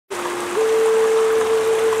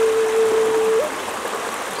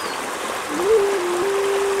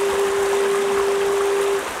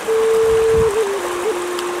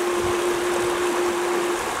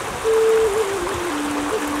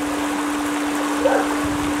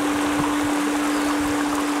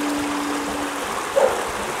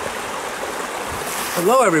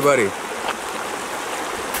Hello everybody,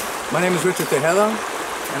 my name is Richard Tejeda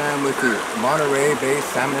and I am with the Monterey based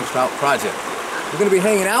Salmon and Trout project. You're going to be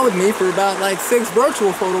hanging out with me for about like 6 virtual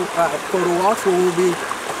photo walks where we'll be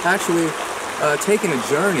actually taking a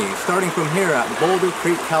journey starting from here at Boulder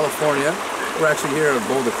Creek, California. We're actually here at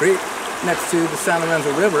Boulder Creek next to the San Lorenzo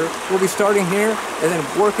River. We'll be starting here and then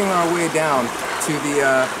working our way down to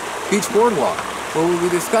the beach boardwalk where we'll be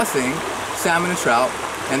discussing salmon and trout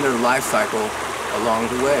and their life cycle along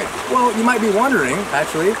the way. Well, you might be wondering,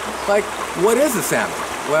 actually, like, what is a salmon?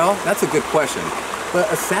 Well, that's a good question.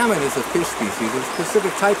 But a salmon is a fish species, a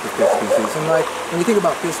specific type of fish species. And like, when you think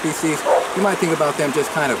about fish species, you might think about them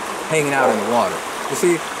just kind of hanging out in the water. You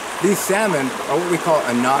see, these salmon are what we call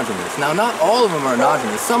anadromous. Now, not all of them are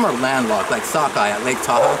anadromous. Some are landlocked, like sockeye at Lake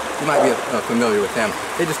Tahoe. You might be familiar with them.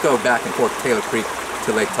 They just go back and forth Taylor Creek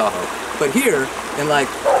to Lake Tahoe. But here, in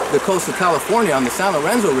like the coast of California on the San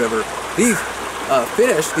Lorenzo River, these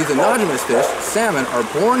fish, these anadromous fish, salmon, are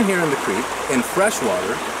born here in the creek in fresh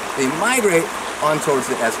water. They migrate on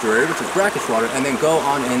towards the estuary, which is brackish water, and then go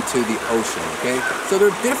on into the ocean, okay? So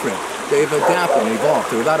they're different. They've adapted and evolved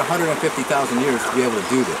through about 150,000 years to be able to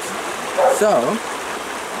do this. So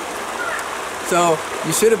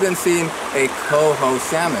you should have been seeing a coho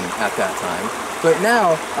salmon at that time. But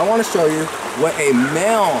now I want to show you what a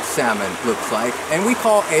male salmon looks like, and we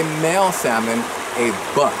call a male salmon a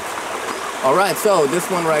buck. Alright, so this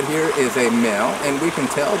one right here is a male, and we can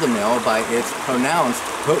tell the male by its pronounced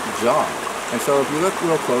hooked jaw. And so if you look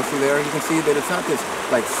real closely there, you can see that it's not this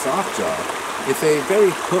like soft jaw, it's a very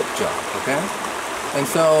hooked jaw, okay? And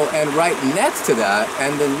so, and right next to that,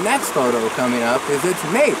 and the next photo coming up is its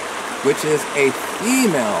mate, which is a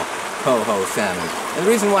female coho salmon. And the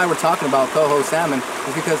reason why we're talking about coho salmon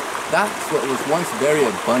is because that's what was once very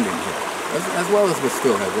abundant here, as well as with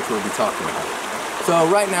steelhead, which we'll be talking about. So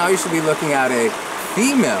right now you should be looking at a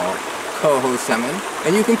female coho salmon,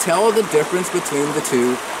 and you can tell the difference between the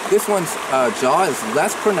two. This one's jaw is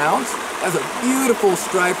less pronounced, has a beautiful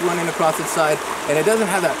stripe running across its side, and it doesn't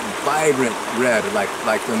have that vibrant red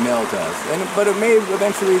like the male does. But it may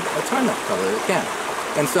eventually turn that color, it can.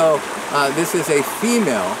 And so this is a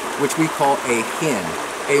female, which we call a hen.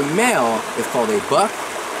 A male is called a buck,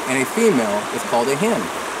 and a female is called a hen.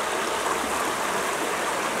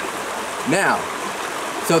 Now,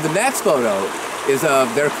 so the next photo is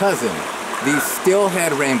of their cousin, the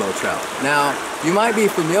steelhead rainbow trout. Now, you might be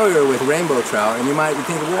familiar with rainbow trout, and you might be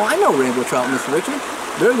thinking, well, I know rainbow trout, Mr. Richard.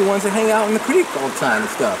 They're the ones that hang out in the creek all the time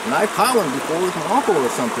and stuff. And I caught one before with my uncle or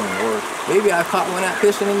something, or maybe I caught one out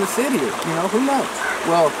fishing in the city, or, you know, who knows?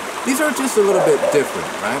 Well, these are just a little bit different,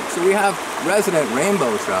 right? So we have resident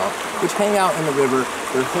rainbow trout, which hang out in the river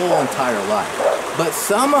their whole entire life. But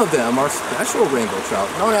some of them are special rainbow trout,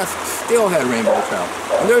 known as steelhead rainbow trout,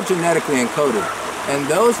 and they're genetically encoded. And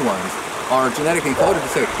those ones are genetically encoded to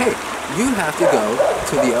say, hey, you have to go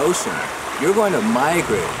to the ocean. You're going to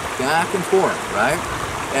migrate back and forth, right?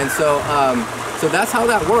 And so, so that's how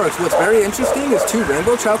that works. What's very interesting is 2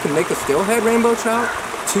 rainbow trout can make a steelhead rainbow trout.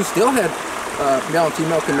 2 steelhead male and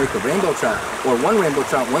female can make a rainbow trout, or 1 rainbow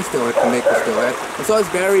trout, 1 steelhead can make a steelhead. And so it's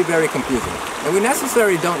very, very confusing. And we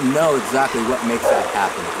necessarily don't know exactly what makes that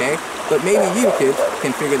happen, okay? But maybe you kids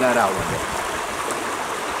can figure that out one day.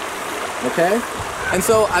 Okay? And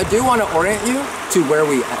so I do want to orient you to where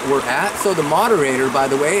we're at. So the moderator, by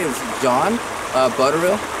the way, is John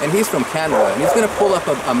Butterill, and he's from Canada, and he's going to pull up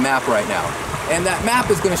a map right now. And that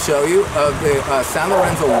map is going to show you of the San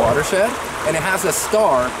Lorenzo watershed, and it has a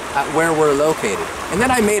star at where we're located. And then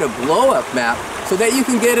I made a blow-up map so that you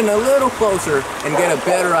can get in a little closer and get a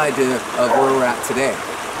better idea of where we're at today.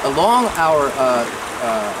 Along our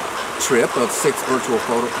trip of 6 virtual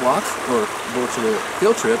photo walks, or virtual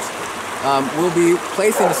field trips, we'll be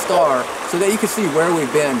placing a star so that you can see where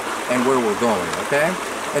we've been and where we're going, okay?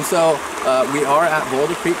 And so we are at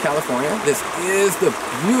Boulder Creek, California. This is the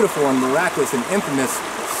beautiful and miraculous and infamous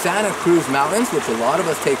Santa Cruz Mountains, which a lot of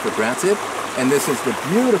us take for granted. And this is the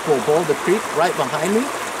beautiful Boulder Creek right behind me,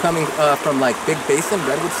 coming from like Big Basin,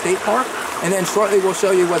 Redwood State Park. And then shortly we'll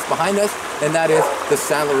show you what's behind us, and that is the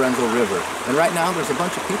San Lorenzo River. And right now there's a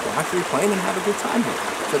bunch of people actually playing and have a good time here.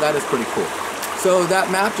 So that is pretty cool. So that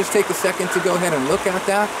map, just take a second to go ahead and look at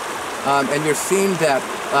that. And you're seeing that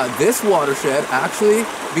this watershed actually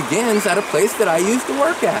begins at a place that I used to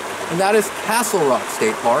work at, and that is Castle Rock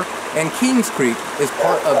State Park, and Kings Creek is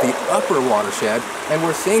part of the upper watershed, and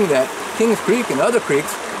we're seeing that Kings Creek and other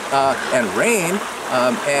creeks and rain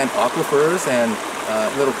and aquifers and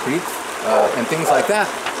little creeks and things like that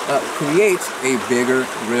creates a bigger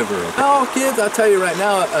river. Oh, kids, I'll tell you right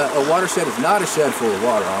now, a watershed is not a shed full of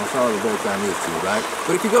water. I'm sorry the boats I'm used to, right?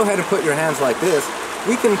 But if you go ahead and put your hands like this,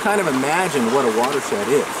 we can kind of imagine what a watershed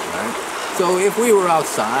is, right? So if we were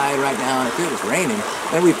outside right now and if it was raining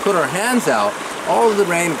and we put our hands out, all of the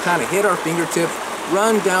rain would kind of hit our fingertips,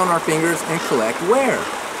 run down our fingers and collect where,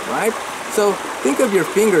 right? So think of your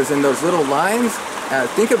fingers in those little lines.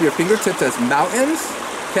 Think of your fingertips as mountains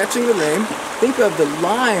catching the rain. Think of the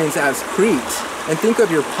lines as creeks, and think of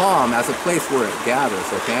your palm as a place where it gathers,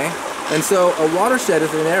 okay? And so a watershed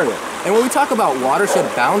is an area. And when we talk about watershed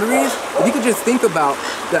boundaries, if you could just think about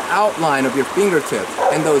the outline of your fingertips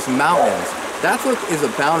and those mountains, that's what is a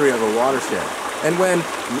boundary of a watershed. And when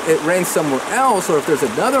it rains somewhere else, or if there's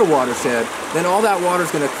another watershed, then all that water is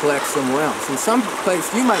going to collect somewhere else. And some place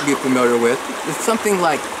you might be familiar with is something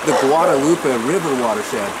like the Guadalupe River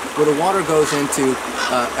watershed, where the water goes into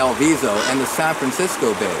El Viso and the San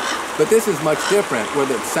Francisco Bay. But this is much different, where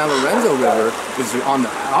the San Lorenzo River is on the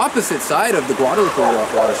opposite side of the Guadalupe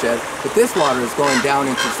watershed, but this water is going down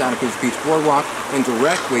into Santa Cruz Beach Boardwalk and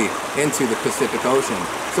directly into the Pacific Ocean.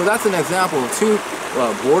 So that's an example of two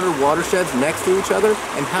border watersheds next to each other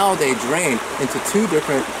and how they drain into two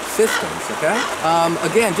different systems, okay?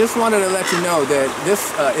 Again, just wanted to let you know that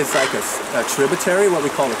this is like a tributary, what we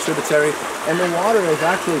call a tributary, and the water is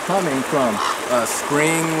actually coming from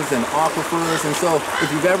springs and aquifers. And so if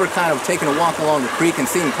you've ever kind of taken a walk along the creek and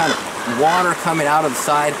seen kind of water coming out of the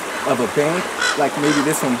side of a bank, like maybe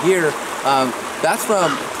this one here, that's from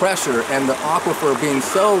pressure and the aquifer being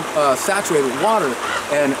so saturated with water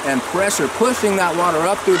and pressure pushing that water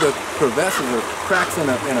up through the crevices or cracks in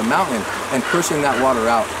a mountain and pushing that water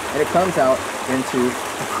out. And it comes out into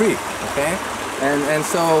a creek, okay? And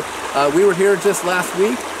so we were here just last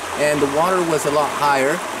week and the water was a lot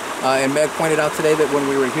higher. And Meg pointed out today that when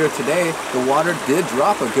we were here today, the water did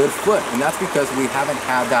drop a good foot, and that's because we haven't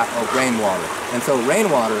had that rainwater. And so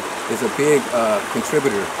rainwater is a big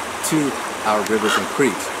contributor to our rivers and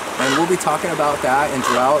creeks. And we'll be talking about that and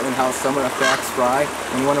drought and how summer affects fry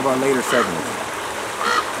in one of our later segments.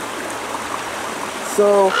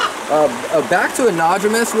 So back to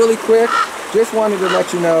anadromous really quick. Just wanted to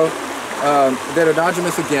let you know that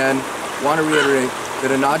anadromous, again, want to reiterate that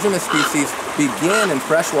anadromous species begin in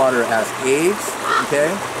freshwater as eggs, okay?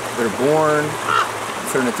 They're born,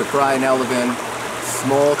 turn into fry and elevin.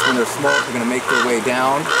 Smolt, when they're smolt, they're going to make their way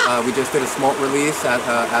down. We just did a smolt release at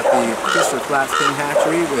the Fisher Flats King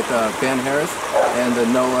Hatchery with Ben Harris and the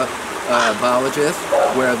NOAA biologist,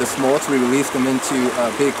 where the smolts, we released them into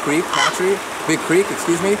Big Creek Hatchery. Big Creek,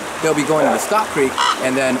 excuse me. They'll be going into Scott Creek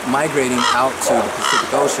and then migrating out to the Pacific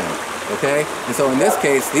Ocean. Okay, and so in this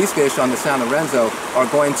case, these fish on the San Lorenzo are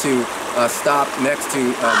going to stop next to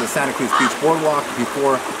the Santa Cruz Beach Boardwalk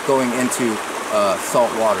before going into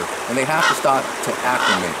salt water, and they have to stop to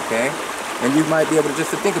acclimate, okay? And you might be able to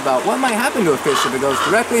just think about what might happen to a fish if it goes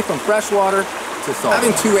directly from freshwater to salt.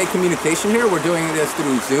 Having two-way communication here, we're doing this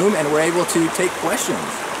through Zoom, and we're able to take questions.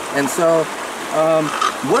 And so,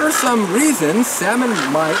 what are some reasons salmon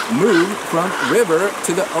might move from river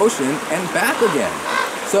to the ocean and back again?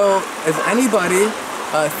 So, does anybody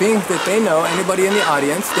think that they know, anybody in the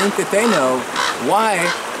audience think that they know why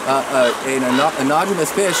an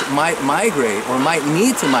anadromous fish might migrate or might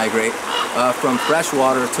need to migrate from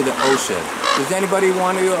freshwater to the ocean? Does anybody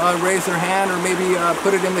want to raise their hand or maybe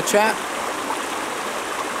put it in the chat?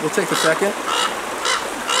 We'll take a second.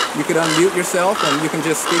 You could unmute yourself and you can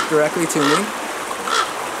just speak directly to me.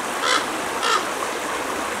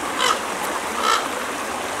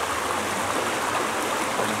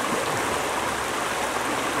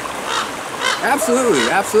 Absolutely,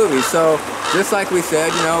 absolutely. So just like we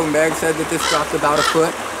said, you know, Meg said that this dropped about a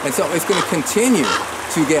foot, and so it's going to continue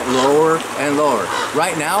to get lower and lower.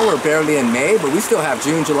 Right now we're barely in May, but we still have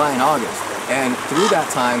June, July, and August. And through that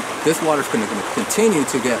time, this water's going to continue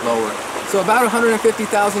to get lower. So about 150,000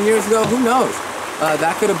 years ago, who knows?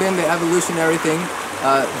 That could have been the evolutionary thing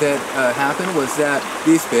that happened, was that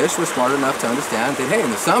these fish were smart enough to understand that, hey, in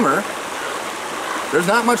the summer, there's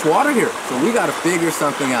not much water here, so we got to figure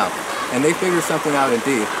something out. And they figured something out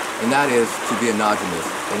indeed, and that is to be anadromous,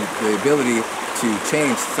 and the ability to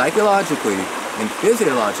change psychologically and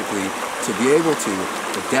physiologically to be able to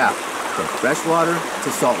adapt from freshwater to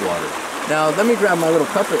saltwater. Now, let me grab my little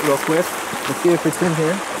puppet real quick and see if it's in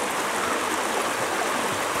here.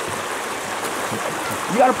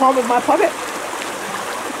 You got a problem with my puppet?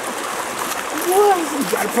 What? You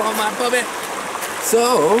got a problem with my puppet?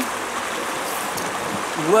 So,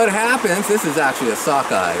 what happens, this is actually a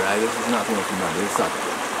sockeye, right? This is not the one from Monterey, it's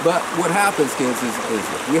sockeye. But what happens, kids, is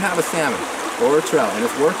we have a salmon or a trout, and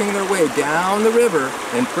it's working their way down the river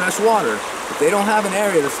in fresh water. If they don't have an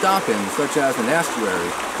area to stop in, such as an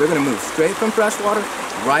estuary, they're going to move straight from fresh water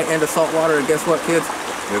right into salt water, and guess what, kids?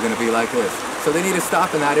 They're going to be like this. So they need to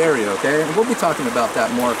stop in that area, okay? And we'll be talking about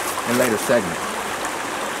that more in later segments.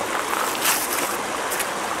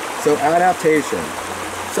 So adaptation.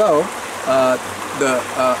 So the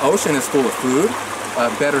ocean is full of food,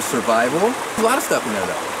 better survival. There's a lot of stuff in there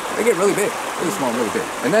though. They get really big, really small, really big.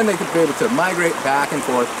 And then they could be able to migrate back and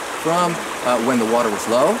forth from when the water was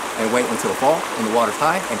low and wait until the fall when the water's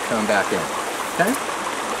high and come back in, okay?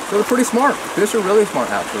 So they're pretty smart. Fish are really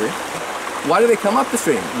smart actually. Why do they come up the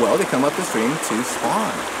stream? Well, they come up the stream to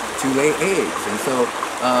spawn, to lay eggs. And so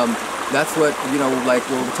that's what, you know, like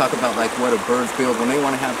we'll talk about like what do birds build when they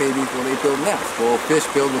want to have babies. Well, they build nests. Well, fish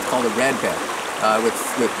build what's called a red bed with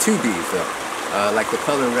two B's though, like the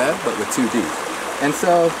color red but with two B's. And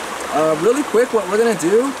so really quick, what we're gonna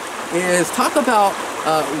do is talk about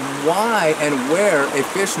why and where a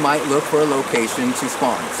fish might look for a location to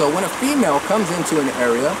spawn. So when a female comes into an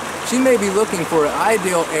area, she may be looking for an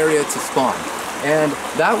ideal area to spawn. And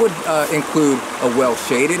that would include a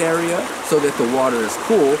well-shaded area so that the water is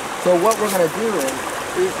cool. So what we're going to do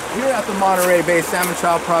is here at the Monterey Bay Salmon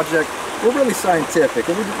Trout Project, we're really scientific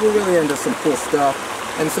and we're really into some cool stuff.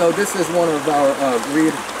 And so this is one of our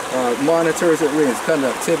reed monitors that reads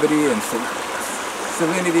conductivity and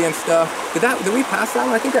salinity and stuff. Did we pass that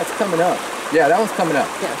one? I think that's coming up. Yeah, that one's coming up.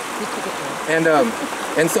 Yeah, we took it down.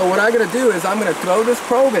 And so what I'm going to do is I'm going to throw this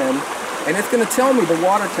probe in and it's going to tell me the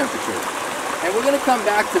water temperature. And we're going to come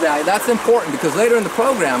back to that. That's important because later in the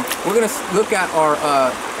program, we're going to look at our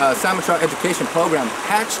Salmon Trout Education Program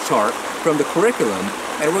hatch chart from the curriculum,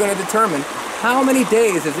 and we're going to determine how many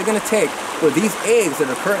days is it going to take for these eggs that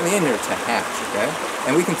are currently in here to hatch, okay?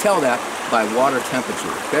 And we can tell that by water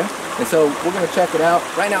temperature, okay? And so we're going to check it out.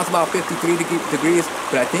 Right now it's about 53 degrees,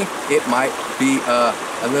 but I think it might be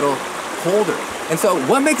a little colder. And so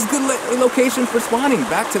what makes a good location for spawning?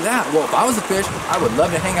 Back to that. Well, if I was a fish, I would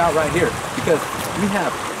love to hang out right here because we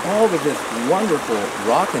have all of this wonderful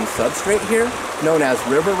rock and substrate here known as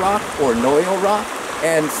river rock or noyo rock.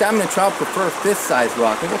 And salmon and trout prefer fist-sized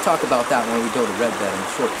rock. And we'll talk about that when we build a red bed in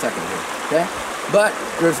a short second here, okay? But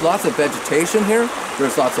there's lots of vegetation here.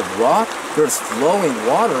 There's lots of rock. There's flowing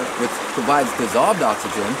water, which provides dissolved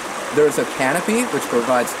oxygen. There's a canopy, which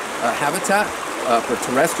provides habitat for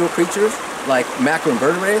terrestrial creatures like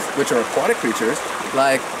macroinvertebrates, which are aquatic creatures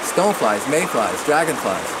like stoneflies, mayflies,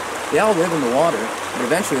 dragonflies. They all live in the water, but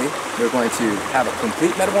eventually they're going to have a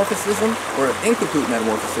complete metamorphosis or an incomplete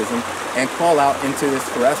metamorphosis and crawl out into this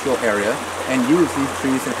terrestrial area and use these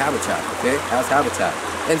trees and habitat, okay, as habitat.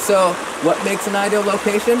 And so what makes an ideal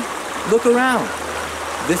location? Look around.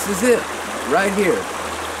 This is it, right here.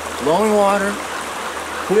 Flowing water,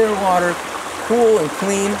 clear water, cool and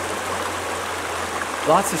clean,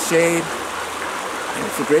 lots of shade, and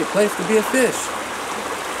it's a great place to be a fish.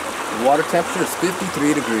 The water temperature is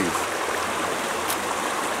 53 degrees.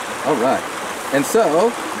 All right, and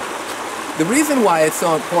so the reason why it's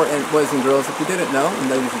so important, boys and girls, if you didn't know, and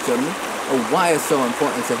ladies and gentlemen, or why it's so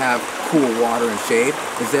important to have cool water and shade,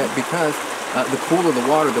 is that because the cooler the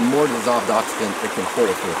water, the more dissolved oxygen it can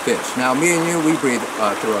hold for a fish. Now, me and you, we breathe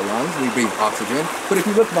through our lungs, we breathe oxygen. But if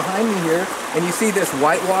you look behind me here and you see this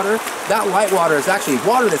white water, that white water is actually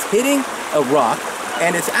water that's hitting a rock,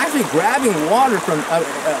 and it's actually grabbing water from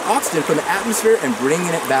oxygen from the atmosphere and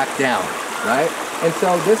bringing it back down, right? And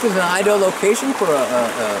so this is an ideal location for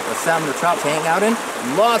a salmon or trout to hang out in.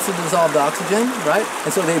 Lots of dissolved oxygen, right?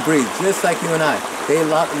 And so they breathe just like you and I. They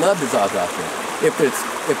love dissolved oxygen.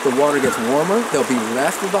 If the water gets warmer, there'll be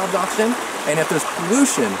less dissolved oxygen. And if there's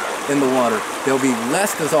pollution in the water, there'll be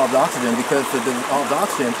less dissolved oxygen because the dissolved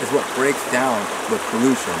oxygen is what breaks down the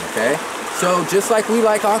pollution, okay? So just like we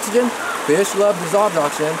like oxygen, fish love dissolved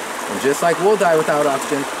oxygen. And just like we'll die without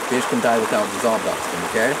oxygen, fish can die without dissolved oxygen,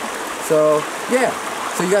 okay? So, yeah.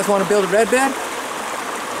 So you guys want to build a red bed?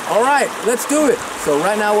 All right, let's do it. So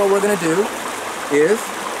right now what we're going to do is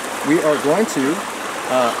we are going to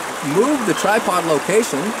move the tripod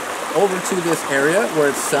location over to this area where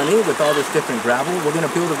it's sunny with all this different gravel. We're going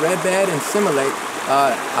to build a red bed and simulate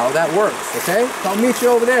how that works, okay? So I'll meet you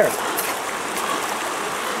over there.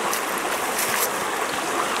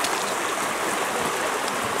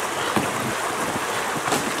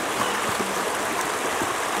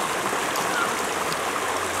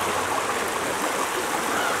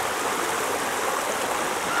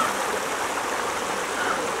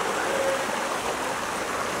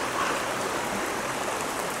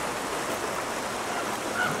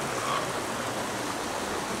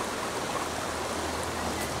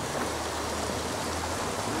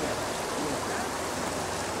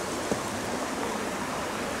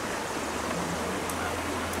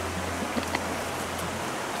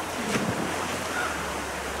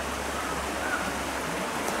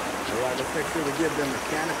 let's make sure we give them a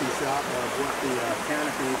canopy shot of what the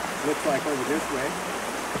canopy looks like over this way,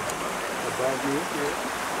 above you here.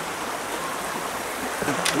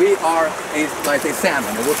 We are like a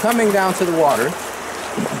salmon, and we're coming down to the water, and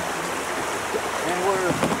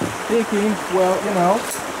we're thinking, well, you know,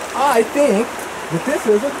 I think that this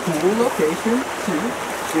is a cool location to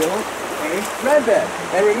build a red bed.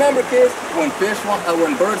 And remember, kids, when birds want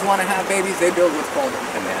to have babies, they build what's called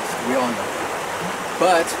a nest. We all know that.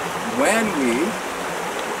 But when we,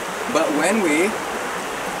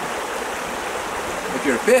 if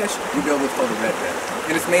you're a fish, you build what's called a red bed,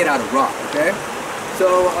 and it's made out of rock. Okay.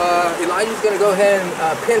 So Elijah's going to go ahead and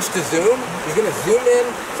pinch to zoom. He's going to zoom in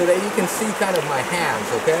so that you can see kind of my hands,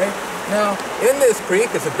 okay? Now, in this creek,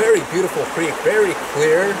 it's a very beautiful creek, very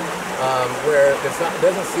clear, where it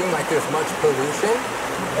doesn't seem like there's much pollution.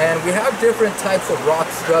 And we have different types of rock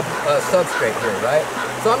substrate here, right?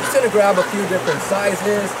 So I'm just going to grab a few different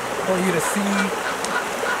sizes for you to see.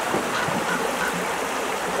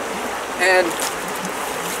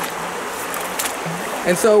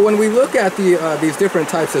 And so when we look at these different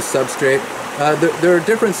types of substrate, there are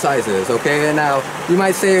different sizes, okay? And now you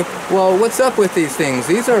might say, well, what's up with these things?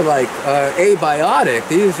 These are like abiotic.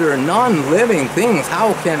 These are non-living things.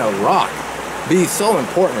 How can a rock be so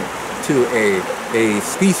important to a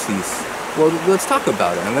species? Well, let's talk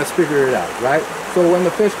about it and let's figure it out, right? So when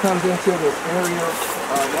the fish comes into this area,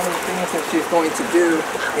 one of the things that she's going to do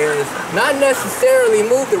is not necessarily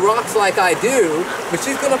move the rocks like I do, but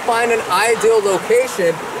she's going to find an ideal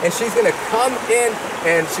location, and she's going to come in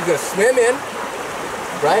and she's going to swim in,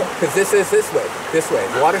 right? Because this is this way.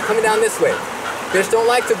 Water's coming down this way. Fish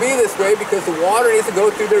don't like to be this way because the water needs to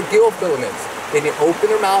go through their gill filaments. Then you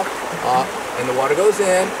open their mouth, and the water goes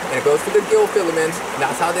in, and it goes through the gill filaments, and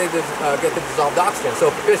that's how they get the dissolved oxygen.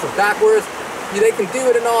 So if the fish is backwards, they can do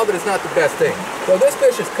it and all, but it's not the best thing. So this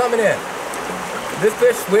fish is coming in. This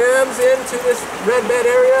fish swims into this red bed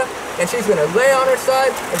area, and she's going to lay on her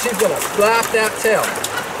side, and she's going to flap that tail.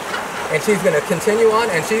 And she's going to continue on,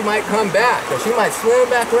 and she might come back, and she might swim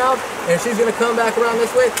back around, and she's going to come back around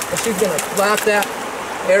this way, and she's going to flap that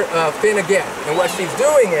fin again. And what she's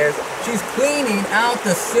doing is she's cleaning out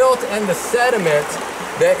the silt and the sediment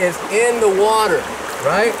that is in the water,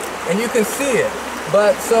 right? And you can see it.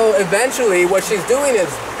 But so eventually what she's doing is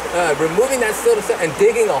removing that silt and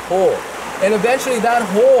digging a hole. And eventually that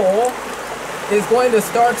hole is going to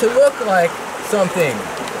start to look like something.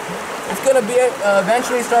 It's going to be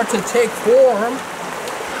eventually start to take form.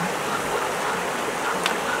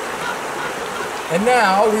 And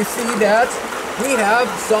now we see that we have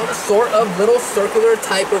some sort of little circular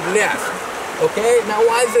type of nest. Okay, now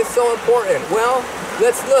why is this so important? Well,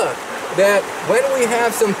 let's look that when we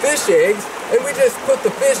have some fish eggs, and we just put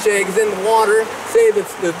the fish eggs in the water, say that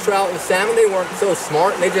the trout and salmon, they weren't so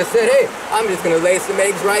smart, and they just said, hey, I'm just going to lay some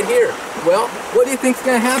eggs right here. Well, what do you think's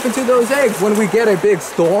going to happen to those eggs when we get a big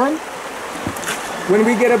storm? When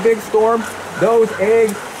we get a big storm, those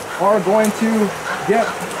eggs are going to get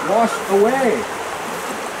washed away.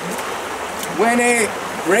 When a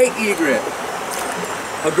great egret,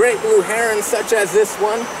 a great blue heron such as this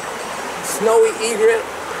one, snowy egret,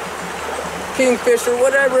 kingfisher,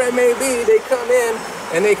 whatever it may be, they come in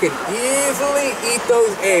and they could easily eat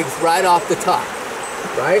those eggs right off the top,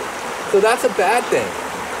 right? So that's a bad thing.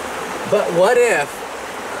 But what if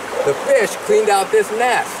the fish cleaned out this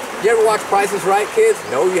nest? You ever watch Price is Right, kids?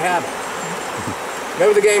 No, you haven't.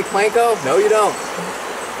 Remember the game Planko? No, you don't.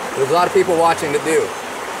 There's a lot of people watching to do.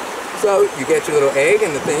 So you get your little egg,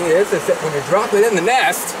 and the thing is that when you drop it in the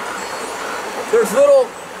nest, there's little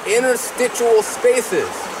interstitial spaces.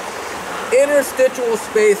 Interstitial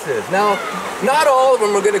spaces. Now, not all of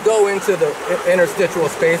them are going to go into the interstitial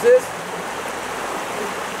spaces,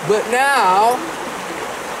 but now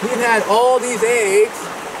we've had all these eggs,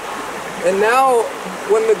 and now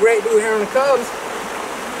when the great blue heron comes,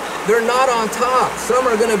 they're not on top. Some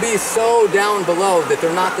are going to be so down below that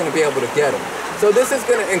they're not going to be able to get them. So this is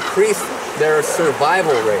going to increase their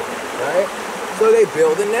survival rate, right? So they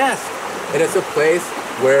build a nest, and it's a place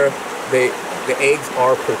where the eggs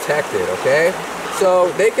are protected, okay? So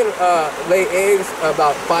they can lay eggs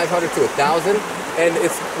about 500 to 1,000, and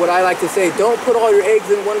it's what I like to say, don't put all your eggs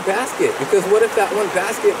in one basket, because what if that one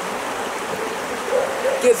basket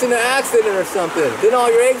gets in an accident or something? Then all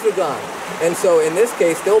your eggs are gone. And so in this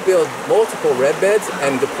case, they'll build multiple red beds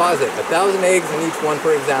and deposit 1,000 eggs in each one,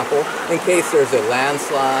 for example, in case there's a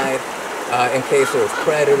landslide, in case there's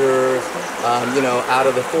predators, you know, out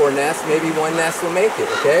of the 4 nests, maybe 1 nest will make it,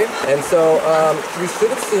 okay? And so you should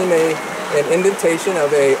have seen an indentation of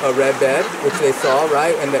a red bed, which they saw,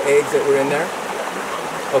 right? And the eggs that were in there,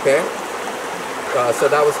 okay? So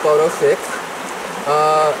that was photo 6.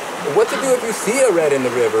 What to do if you see a red in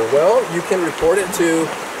the river? Well, you can report it to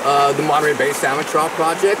the Monterey Bay Salmon Trout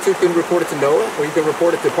Project. You can report it to NOAA, or you can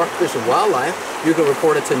report it to Park Fish and Wildlife. You can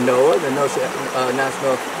report it to NOAA, the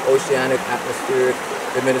National Oceanic Atmospheric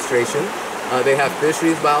Administration. They have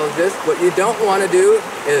fisheries biologists. What you don't want to do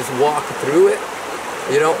is walk through it.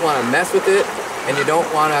 You don't want to mess with it, and you don't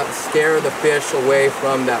want to scare the fish away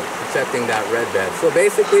from that, protecting that red bed. So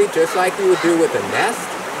basically, just like you would do with a nest,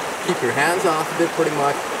 keep your hands off of it pretty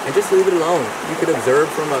much, and just leave it alone. You could observe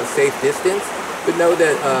from a safe distance, but know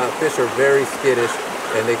that fish are very skittish,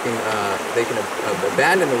 and they can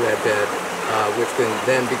abandon the red bed, which can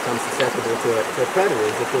then become susceptible to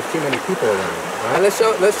predators if there's too many people around. Right?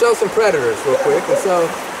 Let's show some predators real quick. And so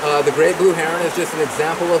the great blue heron is just an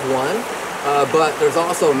example of one. But there's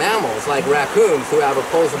also mammals like raccoons who have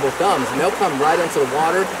opposable thumbs, and they'll come right into the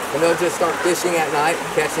water and they'll just start fishing at night,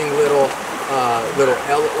 catching little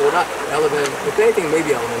not elephant, if anything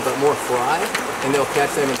maybe elephant, but more fry, and they'll catch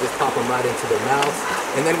them and just pop them right into their mouths.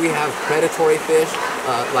 And then we have predatory fish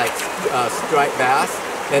like striped bass.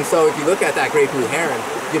 And so if you look at that great blue heron,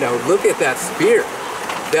 you know, look at that spear.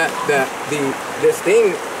 This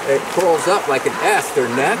thing, it curls up like an S, their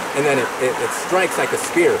neck, and then it strikes like a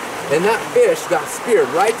spear. And that fish got speared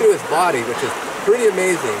right through his body, which is pretty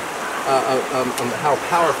amazing how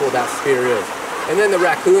powerful that spear is. And then the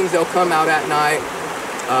raccoons, they'll come out at night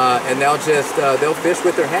and they'll fish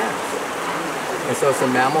with their hands. And so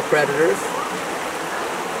some mammal predators.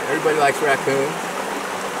 Everybody likes raccoons.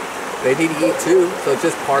 They need to eat too, so it's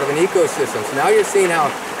just part of an ecosystem. So now you're seeing how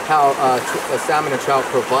salmon and trout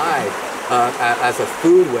provide as a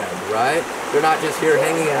food web, right? They're not just here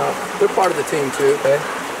hanging out. They're part of the team too. Okay.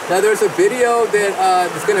 Now there's a video that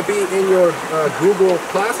is going to be in your Google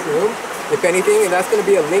Classroom, if anything, and that's going to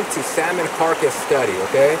be a link to salmon carcass study,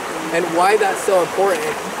 okay? And why that's so important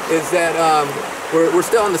is that we're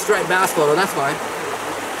still on the striped bass photo, that's fine.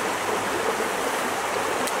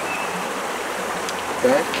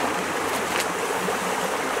 Okay.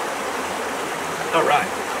 All right.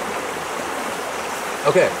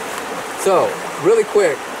 Okay, so really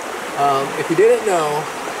quick, if you didn't know,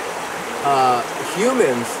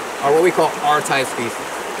 humans are what we call R-type species,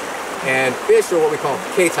 and fish are what we call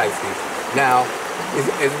K-type species. Now,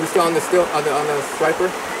 is we still on the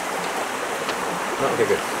striper? Oh, okay,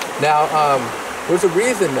 good. Now, there's a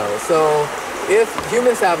reason though. So, if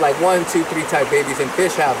humans have like 1, 2, 3 type babies, and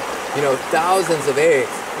fish have, you know, thousands of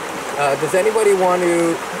eggs, does anybody want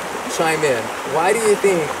to chime in? Why do you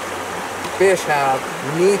think fish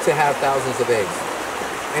need to have thousands of eggs?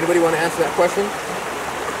 Anybody want to answer that question?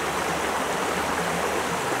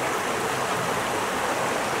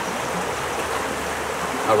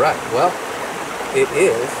 All right, well, it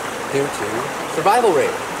is due to survival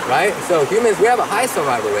rate, right? So humans, we have a high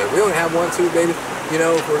survival rate. We only have 1, 2 babies. You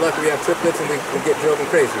know, if we're lucky, we have triplets and we get driven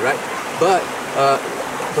crazy, right? But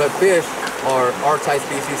fish are R-type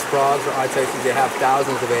species, frogs are R-type species. They have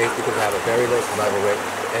thousands of eggs because they have a very low survival rate,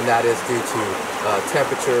 and that is due to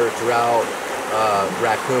temperature, drought,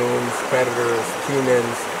 raccoons, predators,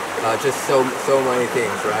 humans, just so many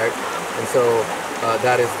things, right? And so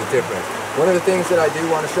that is the difference. One of the things that I do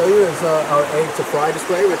want to show you is our egg to fry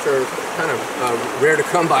display, which are kind of rare to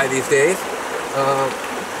come by these days.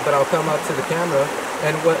 But I'll come up to the camera,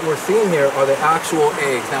 and what we're seeing here are the actual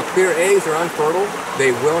eggs. Now, clear eggs are unfertile;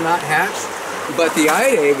 they will not hatch. But the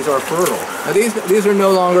eyed eggs are fertile. Now, these are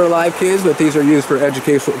no longer live kids, but these are used for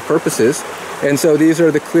educational purposes. And so these are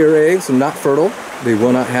the clear eggs, and not fertile. They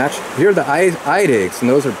will not hatch. Here are the eyed eggs, and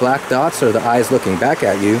those are black dots, or the eyes looking back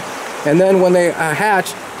at you. And then when they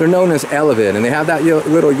hatch, they're known as elevid, and they have that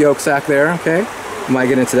little yolk sac there, okay? We might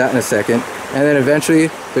get into that in a second. And then eventually,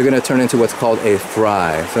 they're gonna turn into what's called a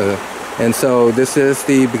fry. So this is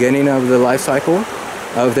the beginning of the life cycle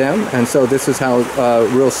of them. And so this is how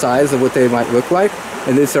real size of what they might look like.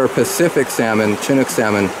 And these are Pacific salmon, Chinook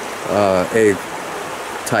salmon egg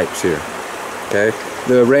types here, okay?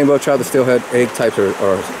 The rainbow trout, the steelhead egg types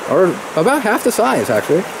are about half the size,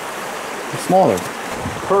 actually. They're smaller.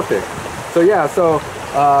 Perfect. So yeah, so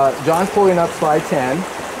John's pulling up slide 10,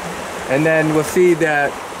 and then we'll see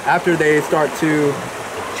that after they start to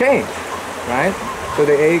change, right? So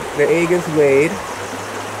the egg is laid,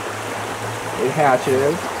 it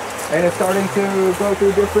hatches, and it's starting to go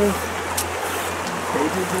through different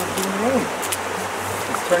stages of being laid.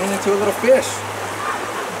 It's turning into a little fish.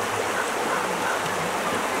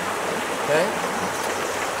 Okay?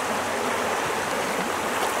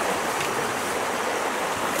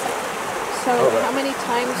 So how many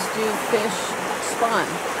times do fish spawn?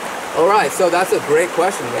 All right, so that's a great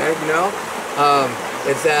question, man. You know,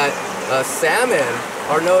 it's that salmon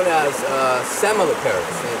are known as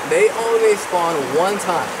semiliparis. They only spawn one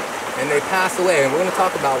time and they pass away, and we're going to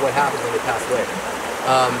talk about what happens when they pass away.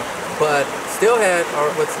 But steelhead are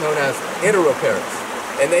what's known as interoparis,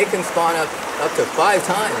 and they can spawn up to 5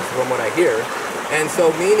 times from what I hear. And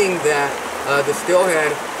so meaning that the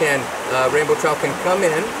steelhead rainbow trout can come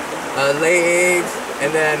in, lay eggs, and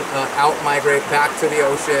then out-migrate back to the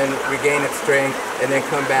ocean, regain its strength, and then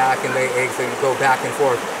come back and lay eggs and go back and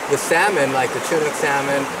forth. The salmon, like the Chinook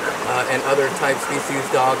salmon and other type species,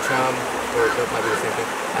 dog chum, or that might be the same thing,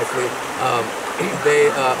 actually, they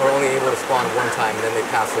are only able to spawn one time and then they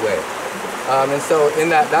pass away. And so in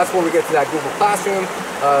that's where we get to that Google Classroom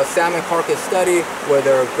salmon carcass study, where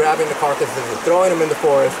they're grabbing the carcasses and throwing them in the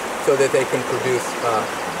forest so that they can produce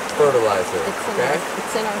fertilizer.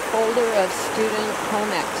 It's in our folder of student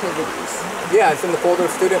home activities. Yeah, it's in the folder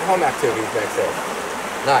of student home activities, makes sense.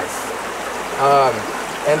 Nice.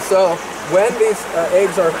 And so when these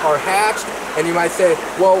eggs are hatched, and you might say,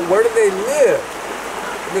 well, where do they live?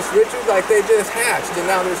 Miss Richards, like they just hatched and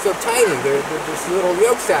now they're so tiny. They're this little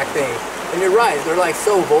yolk sac thing. And you're right, they're like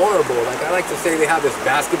so vulnerable. Like I like to say they have this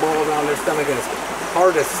basketball around their stomach, and it's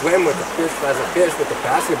hard to swim with a fish with a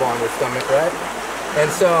basketball on their stomach, right?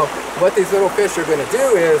 And so what these little fish are gonna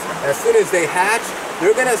do is, as soon as they hatch,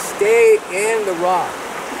 they're gonna stay in the rock.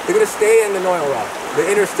 They're gonna stay in the noil rock, the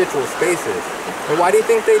interstitial spaces. And why do you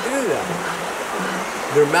think they do that?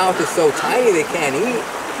 Their mouth is so tiny they can't eat.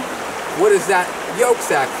 What is that yolk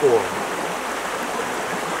sac for?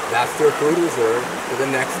 That's their food reserve for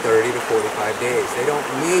the next 30 to 45 days. They don't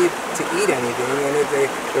need to eat anything, and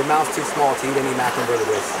their mouth's too small to eat any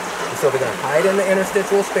macroinvertebrates. And so they're gonna hide in the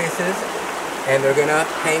interstitial spaces, and they're gonna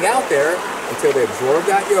hang out there until they absorb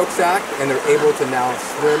that yolk sac, and they're able to now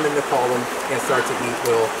swim in the column and start to eat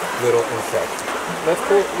little insects. Let's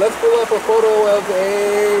pull up a photo of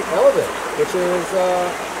a elephant, which is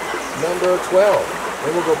number 12.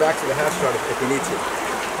 Then we'll go back to the hash chart if we need to.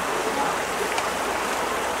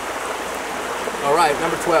 All right,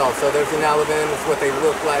 number 12. So there's an elephant. That's what they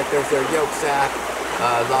look like. There's their yolk sac.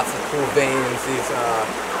 Lots of cool veins. These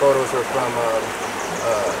photos are from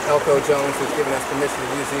Elko Jones, who's given us permission to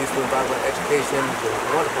use these for environmental education. He's a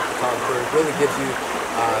wonderful photographer. It really gives you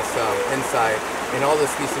some insight. And all the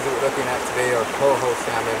species that we're looking at today are coho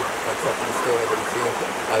salmon, except for the steelhead that you see.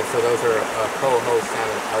 So those are coho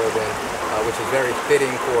salmon elephant, which is very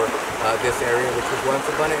fitting for this area, which was once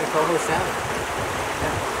abundant in coho salmon.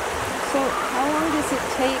 So how long does it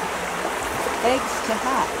take eggs to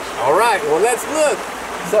hatch? All right, well, let's look.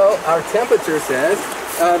 So our temperature says,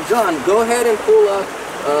 John, go ahead and pull up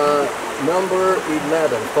number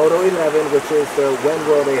 11, photo 11, which is the when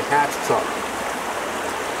will they hatch chart.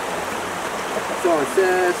 So it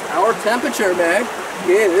says our temperature, Meg,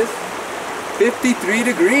 is 53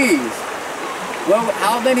 degrees. Well,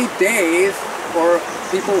 how many days for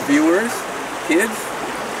people, viewers, kids,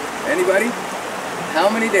 anybody? How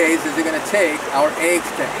many days is it going to take our eggs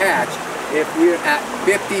to hatch if we're at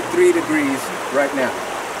 53 degrees right now?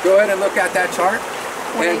 Go ahead and look at that chart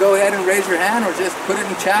and go ahead and raise your hand or just put it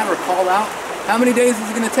in chat or call out. How many days is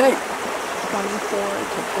it going to take? 24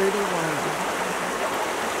 to 31.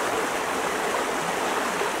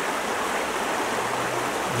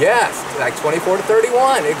 Yes, like 24 to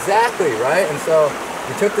 31, exactly, right? And so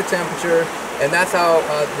we took the temperature, and that's how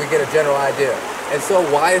we get a general idea. And so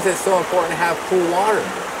why is it so important to have cool water?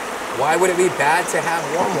 Why would it be bad to have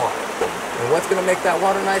warm water? And what's going to make that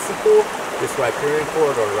water nice and cool? This riparian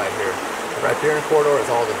corridor right here. The riparian corridor is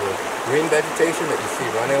all the green vegetation that you see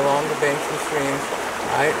running along the banks and streams,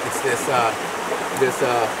 right? It's this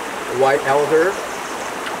white elder.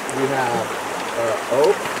 We have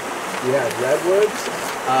oak. We have redwoods.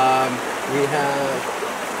 We have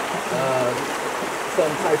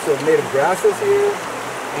some types of native grasses here,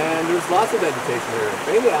 and there's lots of vegetation here,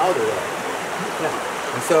 mainly alder.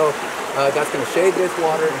 Yeah. And so that's going to shade this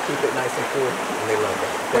water and keep it nice and cool, and they love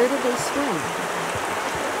that. Where do they swim?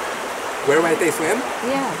 Where might they swim?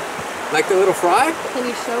 Yeah. Like the little fry? Can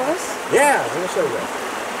you show us? Yeah, I'm going to show you that.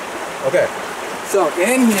 Okay. So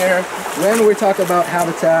in here, when we talk about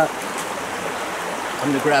habitat, I'm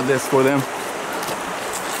going to grab this for them.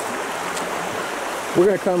 We're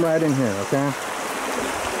going to come right in here, okay?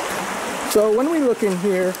 So when we look in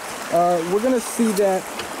here, we're going to see that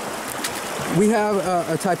we have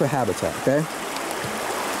a type of habitat, okay?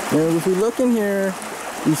 And if we look in here,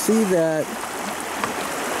 we see that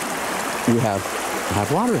we have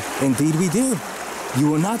water. Indeed we do. You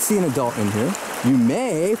will not see an adult in here. You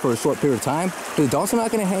may for a short period of time, but adults are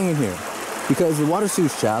not going to hang in here. because the water's too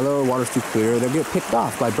shallow, water's too clear, they'll get picked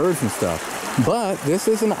off by birds and stuff. But this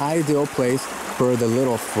is an ideal place for the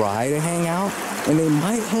little fry to hang out, and they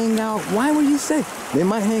might hang out, why would you say? They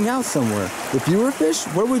might hang out somewhere. If you were a fish,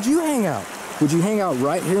 where would you hang out? Would you hang out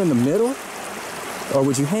right here in the middle? Or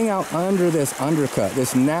would you hang out under this undercut,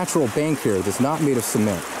 this natural bank here that's not made of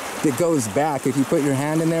cement? It goes back, if you put your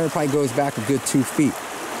hand in there, it probably goes back a good 2 feet.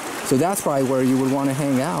 So that's probably where you would want to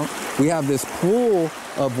hang out. We have this pool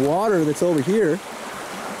of water that's over here.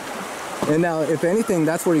 And now, if anything,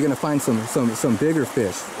 that's where you're going to find some bigger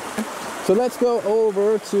fish. So let's go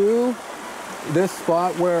over to this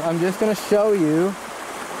spot where I'm just going to show you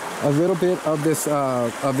a little bit of this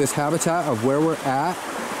habitat of where we're at.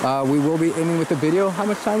 We will be ending with the video. How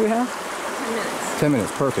much time we have? 10 minutes. 10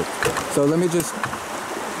 minutes, perfect. So let me just,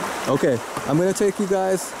 okay, I'm going to take you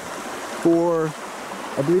guys for,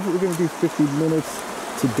 I believe we're going to do 50 minutes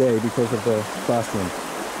today because of the classroom.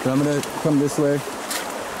 So I'm going to come this way.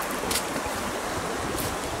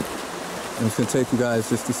 I'm just going to take you guys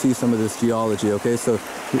just to see some of this geology, okay? So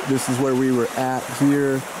this is where we were at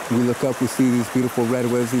here. We look up, we see these beautiful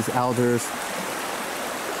redwoods, these alders,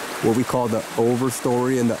 what we call the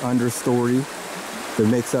overstory and the understory that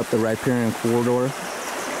makes up the riparian corridor.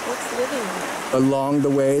 What's living here? Along the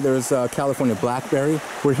way, there's California blackberry.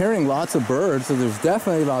 We're hearing lots of birds, so there's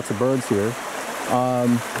definitely lots of birds here.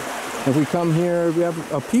 If we come here, we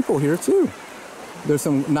have people here too. There's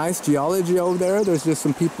some nice geology over there. There's just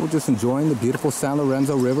some people just enjoying the beautiful San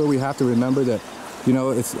Lorenzo River. We have to remember that, you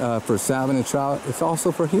know, it's for salmon and trout. It's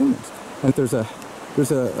also for humans. And there's a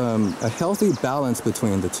healthy balance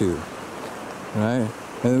between the two, right?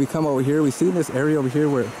 And then we come over here. We see this area over here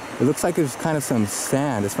where it looks like there's kind of some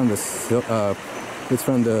sand. It's from the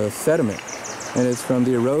sediment, and it's from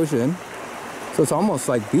the erosion. So it's almost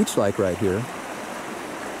like beach-like right here.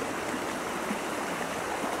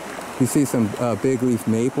 You see some big leaf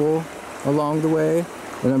maple along the way.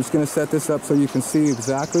 And I'm just going to set this up so you can see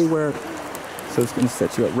exactly where. So it's going to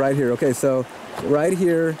set you up right here. Okay, so right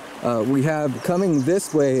here we have, coming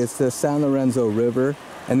this way, it's the San Lorenzo River.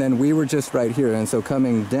 And then we were just right here. And so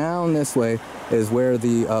coming down this way is where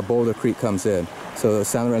the Boulder Creek comes in. So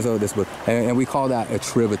San Lorenzo, and we call that a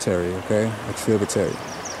tributary, okay? A tributary.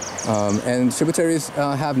 And tributaries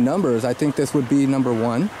have numbers. I think this would be number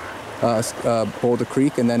 1. Boulder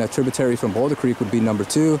Creek, and then a tributary from Boulder Creek would be number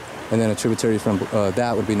 2, and then a tributary from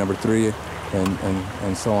that would be number 3,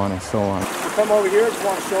 and so on and so on. We'll come over here, just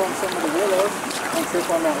want to show them some of the willows. Don't trip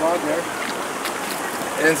on that log there.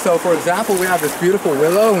 And so, for example, we have this beautiful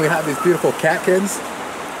willow, and we have these beautiful catkins,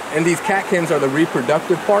 and these catkins are the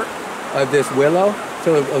reproductive part of this willow.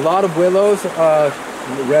 So a lot of willows,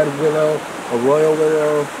 red willow, a royal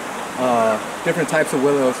willow, different types of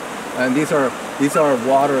willows. And these are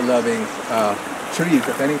water-loving trees,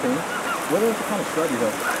 if anything. Willows are kind of shrubby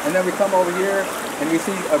though. And then we come over here and we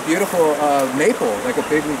see a beautiful maple, like a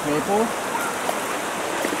big leaf maple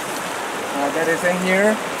that is in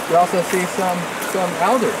here. We also see some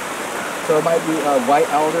alder. So it might be a white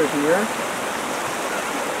alder here.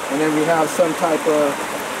 And then we have some type of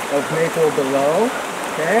maple below.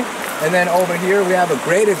 Okay. And then over here we have a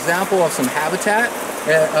great example of some habitat.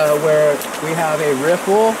 Where we have a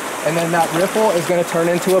riffle, and then that riffle is going to turn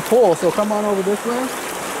into a pool. So come on over this way.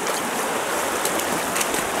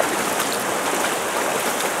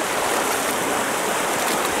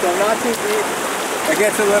 So not too deep. It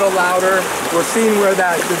gets a little louder. We're seeing where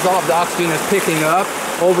that dissolved oxygen is picking up.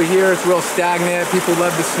 Over here it's real stagnant. People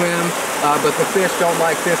love to swim, but the fish don't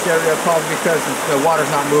like this area probably because the water's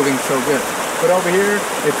not moving so good. But over here,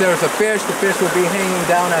 if there's a fish, the fish will be hanging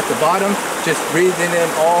down at the bottom, just breathing in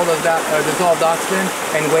all of that dissolved oxygen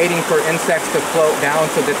and waiting for insects to float down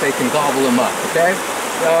so that they can gobble them up, okay?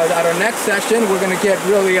 At our next session, we're going to get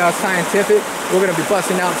really scientific. We're going to be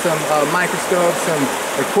busting out some microscopes, some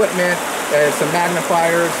equipment, some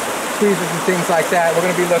magnifiers, tweezers and things like that. We're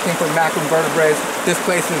going to be looking for macroinvertebrates. This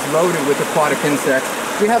place is loaded with aquatic insects.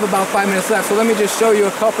 We have about 5 minutes left, so let me just show you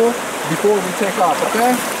a couple before we take off,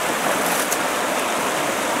 okay?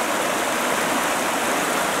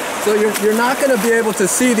 So you're not going to be able to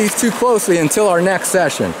see these too closely until our next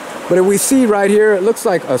session. But if we see right here, it looks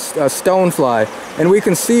like a stonefly, and we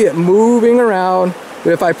can see it moving around.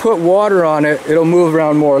 But if I put water on it, it'll move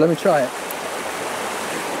around more. Let me try it.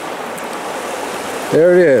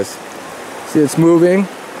 There it is. See, it's moving.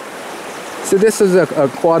 So this is an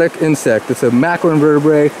aquatic insect. It's a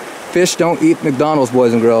macroinvertebrate. Fish don't eat McDonald's,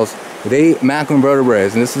 boys and girls. They eat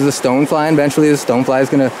macroinvertebrates, and this is a stonefly, and eventually the stonefly is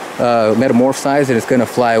going to metamorphosize and it's going to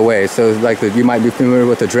fly away. So like you might be familiar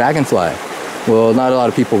with the dragonfly. Well, not a lot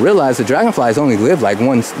of people realize the dragonflies only live like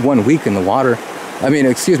one week in the water,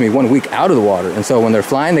 excuse me, 1 week out of the water. And so when they're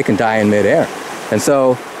flying, they can die in midair. And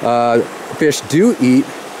so fish do eat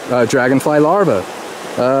dragonfly larvae.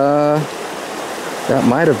 That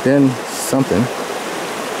might have been something.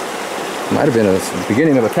 Might have been the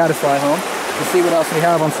beginning of a caddisfly home. Let's see what else we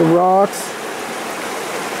have on some rocks.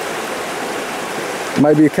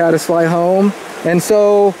 Might be a caddisfly home. And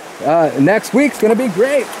so next week's gonna be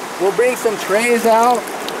great. We'll bring some trays out.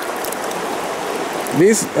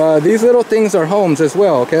 These little things are homes as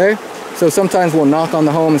well, okay? So sometimes we'll knock on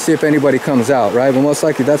the home and see if anybody comes out, right? But most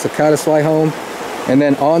likely that's a caddisfly home. And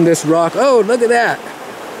then on this rock, oh, look at that.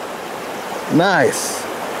 Nice.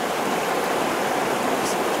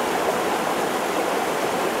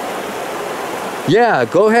 Yeah,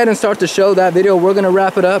 go ahead and start to show that video. We're gonna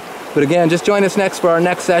wrap it up. But again, just join us next for our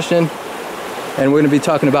next session. And we're gonna be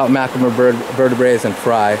talking about macrovertebrates and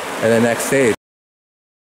fry in the next stage.